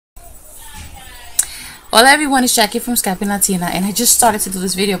Hola everyone, it's Jackie from Skyping Latina, and I just started to do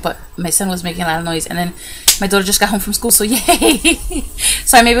this video, but my son was making a lot of noise, and then my daughter just got home from school, so yay!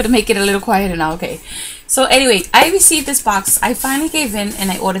 So I'm able to make it a little quieter now, okay? So anyway, I received this box. I finally gave in,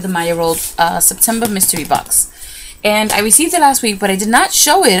 and I ordered the Maya Rolled September mystery box. And I received it last week, but I did not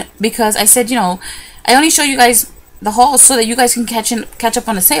show it because I said, you know, I only show you guys the haul so that you guys can catch up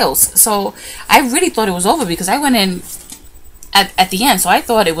on the sales. So I really thought it was over because I went in at the end, so I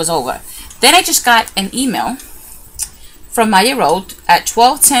thought it was over. Then I just got an email from Maya Rolled at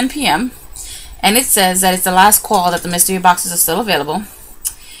 12:10 p.m. and it says that it's the last call, that the mystery boxes are still available.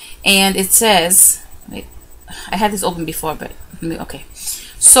 And it says, wait, I had this open before, but okay.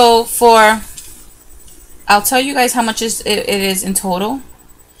 So I'll tell you guys how much it is in total.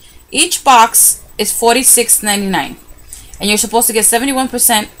 Each box is $46.99, and you're supposed to get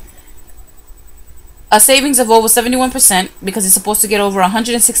 71%. A savings of over 71% because it's supposed to get over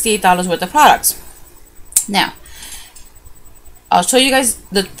 $168 worth of products. Now, I'll show you guys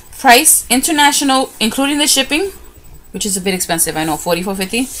the price. International, including the shipping, which is a bit expensive, I know,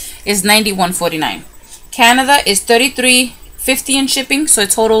 $44.50, is $91.49. Canada is $33.50 in shipping, so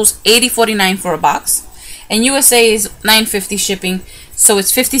it totals $80.49 for a box. And USA is $9.50 shipping, so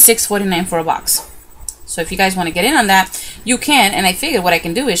it's $56.49 for a box. So if you guys want to get in on that, you can. And I figured what I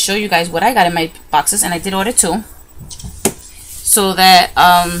can do is show you guys what I got in my boxes, and I did order 2, so that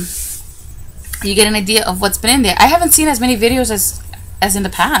you get an idea of what's been in there. I haven't seen as many videos as in the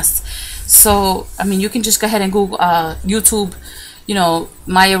past, so I mean, you can just go ahead and Google YouTube, you know,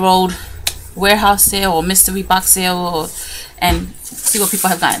 Maya Rolled warehouse sale or mystery box sale, and see what people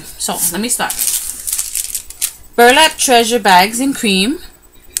have gotten. So let me start. Burlap treasure bags in cream.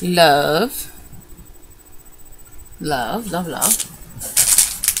 Love.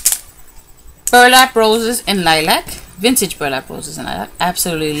 Burlap roses in lilac. Vintage burlap roses in lilac.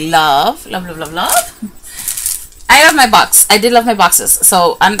 Absolutely love. I love my box. I did love my boxes,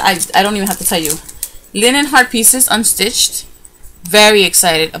 so I don't even have to tell you. Linen heart pieces unstitched. Very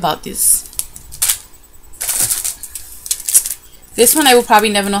excited about this. This one I will probably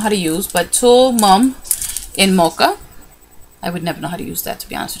never know how to use, but Tulle Mum in mocha. I would never know how to use that, to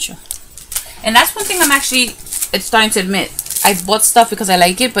be honest with you. And that's one thing it's starting to admit. I bought stuff because I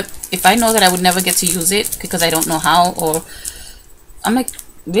like it, but if I know that I would never get to use it because I don't know how, or I'm like,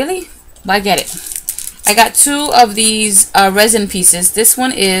 really? Why get it? I got 2 of these resin pieces. This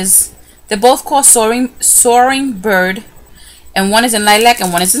one is, they're both called Soaring Bird, and one is in lilac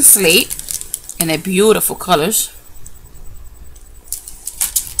and one is in slate, and they're beautiful colors.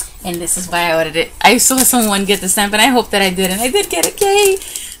 And this is why I ordered it. I saw someone get the stamp, and I hope that I did, and I did get it. Yay!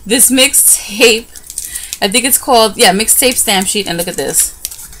 This mixtape, I think it's called, yeah, mixtape stamp sheet. And look at this.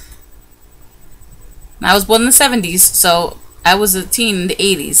 I was born in the 70s, so I was a teen in the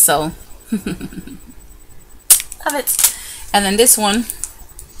 80s, so love it. And then this one,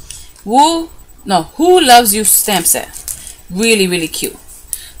 Who Loves You stamp set. Really, really cute.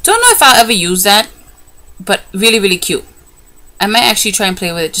 Don't know if I'll ever use that, but really, really cute. I might actually try and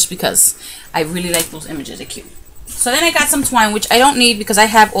play with it just because I really like those images. They're cute. So then I got some twine, which I don't need because I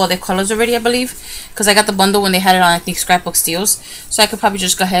have all their colors already, I believe. Because I got the bundle when they had it on, I think, Scrapbook Steals. So I could probably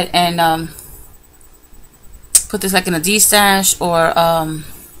just go ahead and put this like in a D-stash, or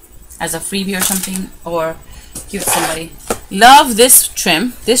as a freebie or something, or give it to somebody. Love this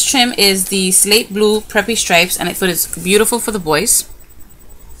trim. This trim is the slate blue preppy stripes, and I thought it's beautiful for the boys.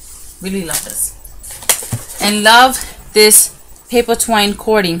 Really love this. And love this paper twine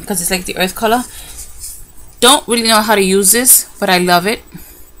cording because it's like the earth color. Don't really know how to use this, but I love it,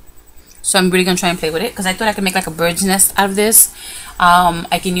 so I'm really gonna try and play with it because I thought I could make like a bird's nest out of this.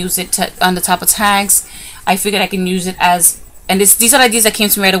 I can use it on the top of tags. I figured I can use it as, and these are ideas that came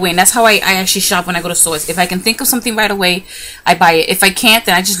to me right away, and that's how I actually shop when I go to stores. If I can think of something right away, I buy it. If I can't,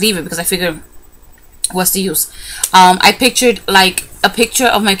 then I just leave it because I figure, what's the use? I pictured like a picture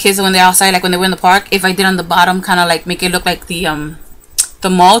of my kids when they're outside, like when they were in the park. If I did on the bottom, kind of like make it look like the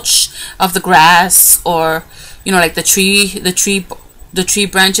mulch of the grass, or you know, like the tree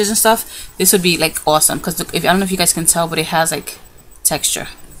branches and stuff. This would be like awesome because I don't know if you guys can tell, but it has like texture.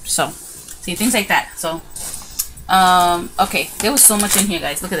 So see, things like that. So okay, there was so much in here,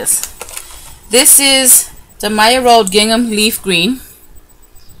 guys. Look at this. This is the Maya Rolled Gingham Leaf Green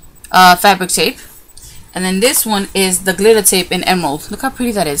fabric tape, and then this one is the glitter tape in emerald. Look how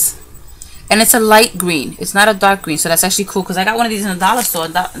pretty that is. And it's a light green. It's not a dark green, so that's actually cool because I got one of these in the dollar store,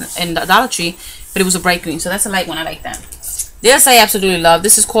 in the Dollar Tree, but it was a bright green, so that's a light one. I like that. This I absolutely love.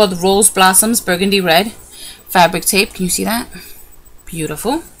 This is called Rose Blossoms Burgundy Red fabric tape. Can you see that?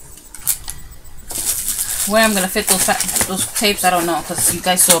 Beautiful. Where I'm gonna fit those tapes, I don't know, because you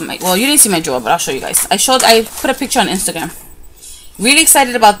guys saw my, well, you didn't see my drawer, but I'll show you guys. I put a picture on Instagram. Really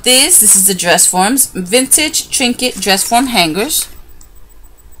excited about this. This is the dress forms, vintage trinket dress form hangers.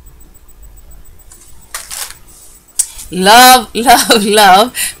 Love, love,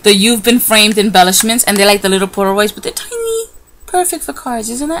 love the You've Been Framed embellishments, and they're like the little Polaroids, but they're tiny. Perfect for cards,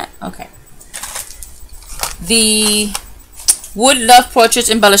 isn't that? Okay. The Wood Love Portraits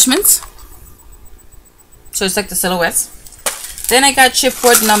embellishments. So it's like the silhouettes. Then I got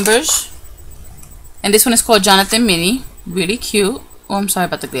chipboard numbers. And this one is called Jonathan Mini. Really cute. Oh, I'm sorry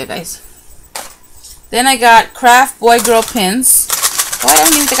about the glare, guys. Then I got craft boy girl pins. Oh, I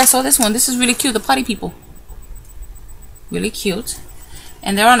don't even think I saw this one. This is really cute. The Potty People. Really cute.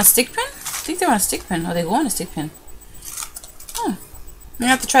 And they're on a stick pin? I think they're on a stick pin. Or they go on a stick pin. Oh. I'm going to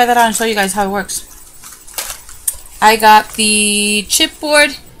have to try that out and show you guys how it works. I got the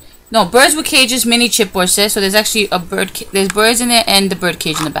chipboard. No, Birds with Cages mini chipboard set. So there's actually a bird. There's birds in there and the bird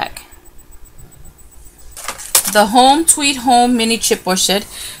cage in the back. The Home Tweet Home mini chipboard set.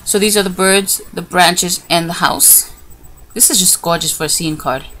 So these are the birds, the branches, and the house. This is just gorgeous for a scene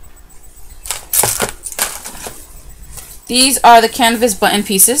card. These are the canvas button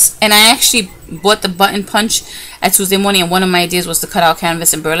pieces, and I actually bought the button punch at Tuesday morning, and one of my ideas was to cut out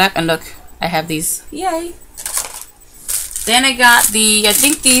canvas and burlap, and look, I have these. Yay! Then I got the, I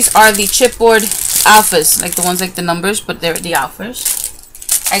think these are the chipboard alphas, like the ones like the numbers, but they're the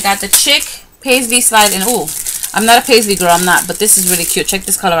alphas. I got the Chick Paisley slide, and ooh, I'm not a Paisley girl, I'm not, but this is really cute. Check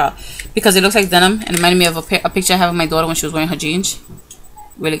this color out, because it looks like denim, and reminded me of a picture I have of my daughter when she was wearing her jeans.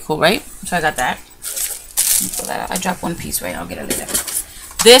 Really cool, right? So I got that. Pull that out. I dropped one piece, right? I'll get it later.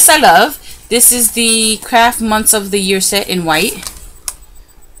 This I love. This is the Craft Months of the Year set in white.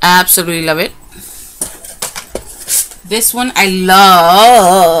 Absolutely love it. This one I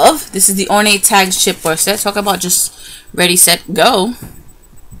love. This is the Ornate Tags chipboard set. Talk about just ready, set, go.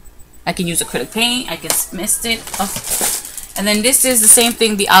 I can use acrylic paint. I can mist it. Oh. And then this is the same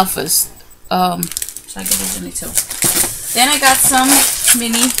thing, the alphas. So I get these in it too. Then I got some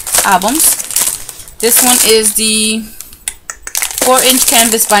mini albums. This one is the 4-inch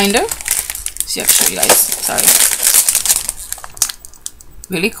canvas binder. See, I'll show you guys. Sorry.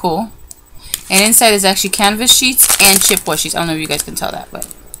 Really cool. And inside is actually canvas sheets and chipboard sheets. I don't know if you guys can tell that, but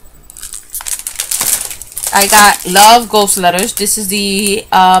I got Love Ghost Letters. This is the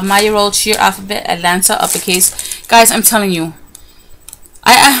Maya Roll Cheer Alphabet Atlanta uppercase. Guys, I'm telling you.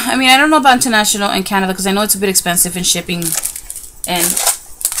 I mean, I don't know about international and Canada because I know it's a bit expensive in shipping, and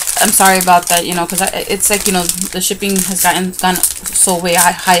I'm sorry about that, you know, because it's like, you know, the shipping has gone so way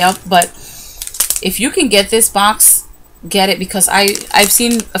high up. But if you can get this box, get it, because I've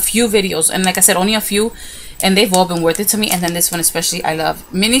seen a few videos, and like I said, only a few, and they've all been worth it to me. And then this one especially, I love.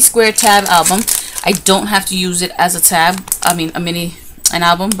 Mini square tab album. I don't have to use it as a tab. I mean, an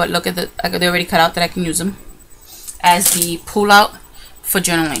album, but look at they're already cut out that I can use them as the pull out for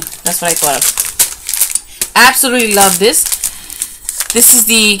journaling. That's what I thought of. Absolutely love this. This is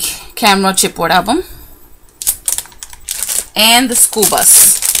the camera chipboard album. And the school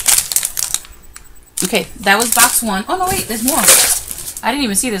bus. Okay, that was box one. Oh no, wait, there's more. I didn't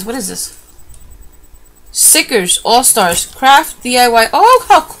even see this. What is this? Stickers, All-Stars, Craft DIY. Oh,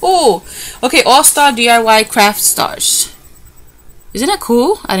 how cool. Okay, All-Star DIY Craft Stars. Isn't that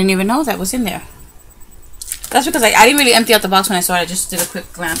cool? I didn't even know that was in there. That's because I didn't really empty out the box when I saw it. I just did a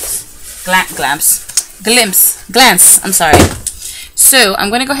quick glance. Glance. I'm sorry. So, I'm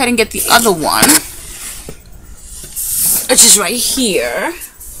going to go ahead and get the other one, which is right here.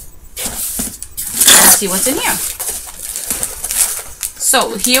 Let's see what's in here.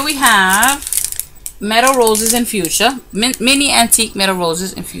 So, here we have Meadow Roses in Fuchsia. Mini Antique Meadow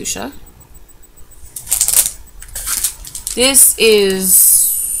Roses in Fuchsia. This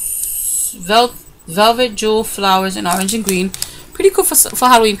is Velvet Jewel Flowers in Orange and Green. Pretty cool for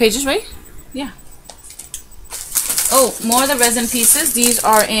Halloween pages, right? Yeah. Oh, more of the resin pieces. These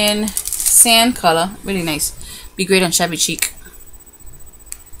are in sand color. Really nice. Be great on shabby chic.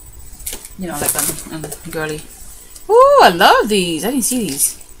 You know, like on girly. Ooh, I love these. I didn't see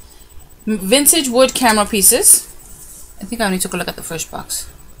these. Vintage wood camera pieces. I think I only took a look at the first box.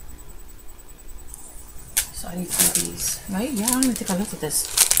 So I didn't see these. Right? Yeah, I don't even think I looked at this.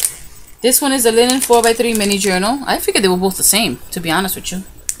 This one is the linen 4x3 mini journal. I figured they were both the same, to be honest with you.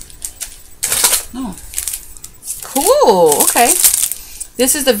 Oh. Cool. Okay.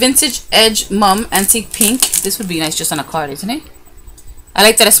 This is the Vintage Edge Mum Antique Pink. This would be nice just on a card, isn't it? I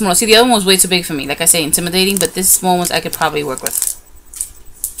like that it's small. See, the other one was way too big for me. Like I say, intimidating. But this small ones I could probably work with.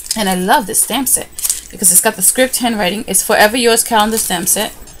 And I love this stamp set because it's got the script handwriting. It's Forever Yours calendar stamp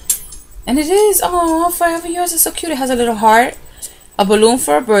set. And it is. Oh, Forever Yours is so cute. It has a little heart, a balloon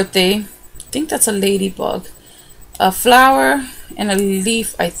for a birthday. I think that's a ladybug, a flower, and a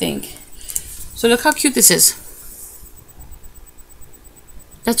leaf, I think. So look how cute this is.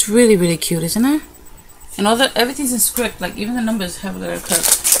 That's really, really cute, isn't it? And all the everything's in script. Like even the numbers have a little curve.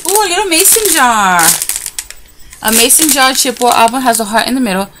 Ooh, a little mason jar. A mason jar chipboard album has a heart in the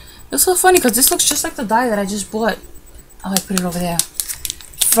middle. It's so funny because this looks just like the die that I just bought. Oh, I put it over there.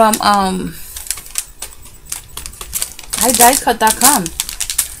 From iDieCut.com.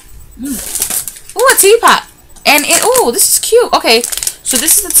 Ooh, a teapot. And it, ooh, this is cute. Okay, so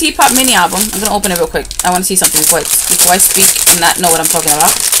this is the teapot mini album. I'm gonna open it real quick. I want to see something before I speak and not know what I'm talking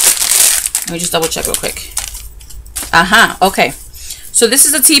about. Let me just double check real quick. Okay. So this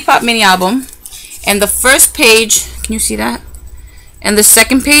is the teapot mini album, and the first page, can you see that? And the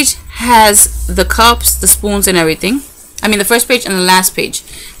second page has the cups, the spoons, and everything. I mean the first page and the last page,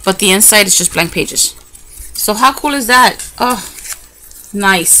 but the inside is just blank pages. So how cool is that? Oh,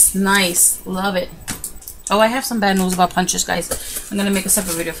 nice, nice, love it. Oh, I have some bad news about punches, guys. I'm gonna make a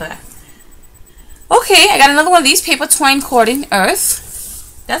separate video for that. Okay, I got another one of these paper twine cording earth.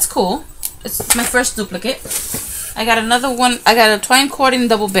 That's cool. It's my first duplicate. I got another one. I got a twine cording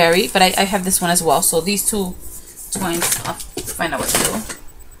double berry, but I have this one as well. So these two twines, I'll find out what to do.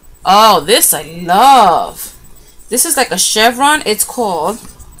 Oh, this I love. This is like a chevron. It's called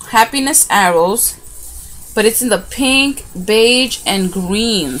Happiness Arrows, but it's in the pink, beige, and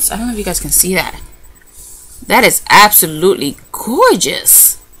greens. I don't know if you guys can see that. That is absolutely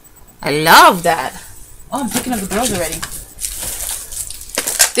gorgeous. I love that. Oh, I'm picking up the girls already.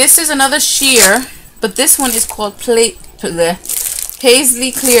 This is another sheer, but this one is called Paisley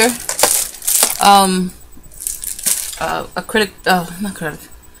Clear acrylic. Oh, not acrylic.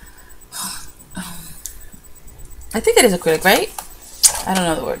 I think it is acrylic, right? I don't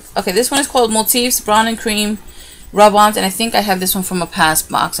know the word. Okay, this one is called Motifs Brown and Cream Rub-Ons, and I think I have this one from a past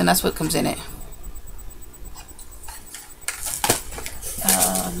box, and that's what comes in it.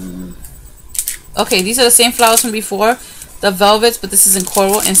 Okay, these are the same flowers from before, the velvets, but this is in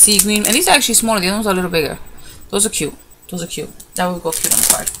coral and sea green, and these are actually smaller. The other ones are a little bigger. Those are cute. Those are cute. That would go cute on the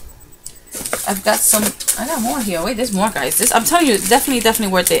card. I've got some. I got more here. Wait, there's more, guys. This, I'm telling you, definitely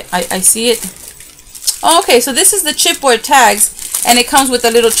worth it. I see it. Oh, okay, so this is the chipboard tags, and it comes with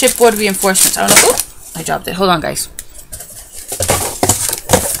a little chipboard reinforcements. I don't know. Ooh, I dropped it. Hold on, guys.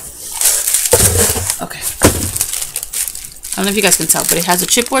 Okay. I don't know if you guys can tell, but it has the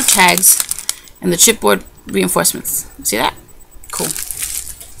chipboard tags and the chipboard reinforcements. See that? Cool.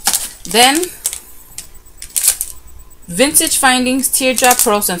 Then, Vintage Findings Teardrop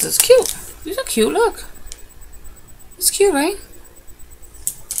Pearl Stencils. Cute. These are cute. Look. It's cute, right?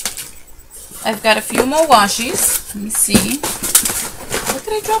 I've got a few more washies. Let me see. What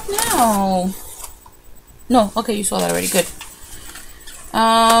did I drop now? No. Okay, you saw that already. Good.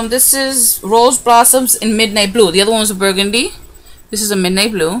 This is Rose Blossoms in Midnight Blue. The other one was a burgundy. This is a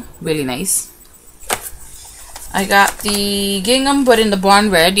midnight blue. Really nice. I got the gingham, but in the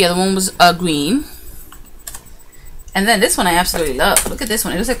barn red. The other one was a green. And then this one I absolutely love. Look at this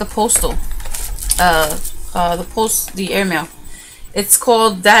one. It looks like the postal. The airmail. It's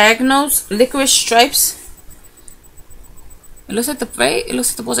called Diagonals Licorice Stripes. It looks like the It looks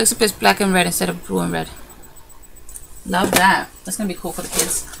like the postal, except it's black and red instead of blue and red. Love that. That's gonna be cool for the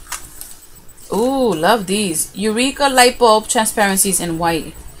kids. Ooh, love these. Eureka light bulb transparencies in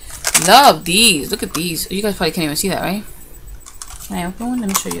white. Love these. Look at these. You guys probably can't even see that, right? Can I open one? Let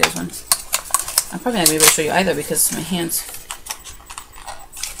me show you guys one. I'm probably not gonna be able to show you either because my hands.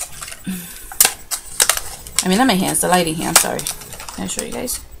 I mean, not my hands. The lighting here. I'm sorry. Can I show you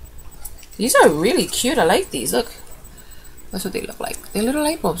guys? These are really cute. I like these. Look. That's what they look like. They're little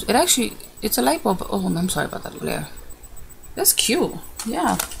light bulbs. It's a light bulb. Oh, I'm sorry about that glare. That's cute.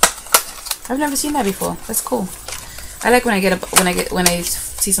 Yeah. I've never seen that before. That's cool. I like when I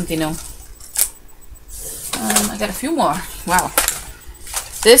see something new. I got a few more. Wow.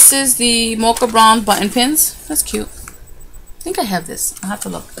 This is the Mocha Brown button pins. That's cute. I think I have this. I'll have to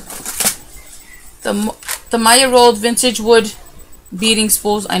look. The Maya Rolled Vintage Wood Beading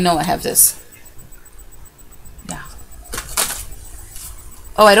Spools. I know I have this. Yeah.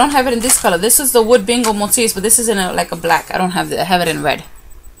 Oh, I don't have it in this color. This is the Wood Bingo Motifs, but this is in like a black. I don't have it. I have it in red.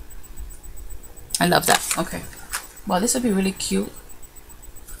 I love that. Okay. Wow, this would be really cute.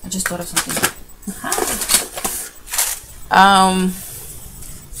 I just thought of something.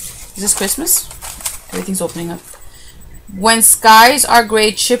 Is this Christmas? Everything's opening up. When Skies Are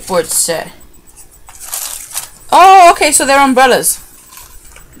Gray chipboard set. Oh, okay, so they're umbrellas.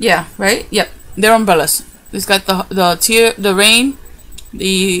 Yeah, right? Yep, they're umbrellas. It's got the rain,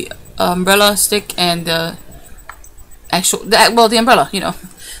 the umbrella stick and the umbrella, you know,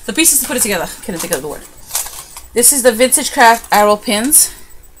 the pieces to put it together. Couldn't think of the word. This is the Vintage Craft arrow pins.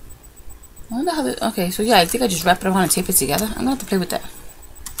 I wonder how okay, so yeah, I think I just wrap it around and tape it together. I'm gonna have to play with that.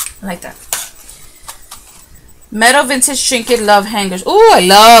 I like that. Metal Vintage Trinket Love Hangers. Ooh, I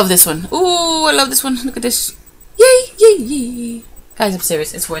love this one. Ooh, I love this one. Look at this. Yay, yay, yay. Guys, I'm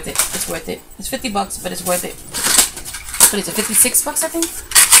serious. It's worth it. It's worth it. It's 50 bucks, but it's worth it. What is it? 56 bucks, I think?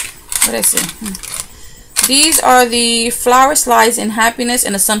 What did I say? These are the flower slides in happiness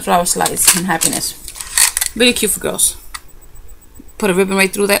and the sunflower slides in happiness. Really cute for girls. Put a ribbon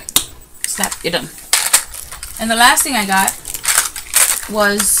right through that. Snap, you're done. And the last thing I got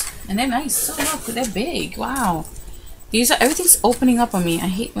was, and they're nice. So look, they're big. Wow. These are, everything's opening up on me. I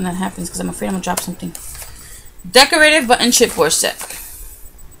hate when that happens because I'm afraid I'm gonna drop something. Decorative button chipboard set.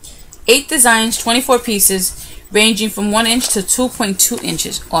 8 designs, 24 pieces, ranging from 1 inch to 2.2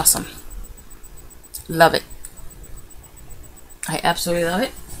 inches. Awesome. Love it. I absolutely love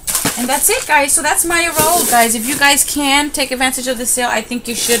it. And that's it, guys. So that's my roll, guys. If you guys can take advantage of the sale, I think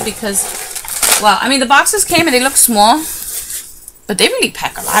you should, because, well, I mean, the boxes came and they look small, but they really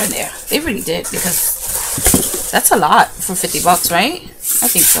pack a lot in there. They really did, because that's a lot for 50 bucks, right? I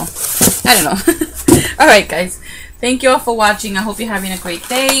think so. I don't know. All right, guys. Thank you all for watching. I hope you're having a great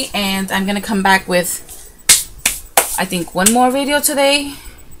day, and I'm going to come back with, I think, 1 more video today,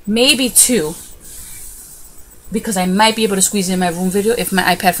 maybe 2. Because I might be able to squeeze in my room video if my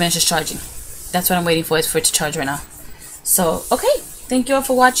iPad finishes charging. That's what I'm waiting for, is for it to charge right now. So, okay. Thank you all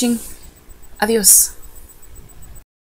for watching. Adios.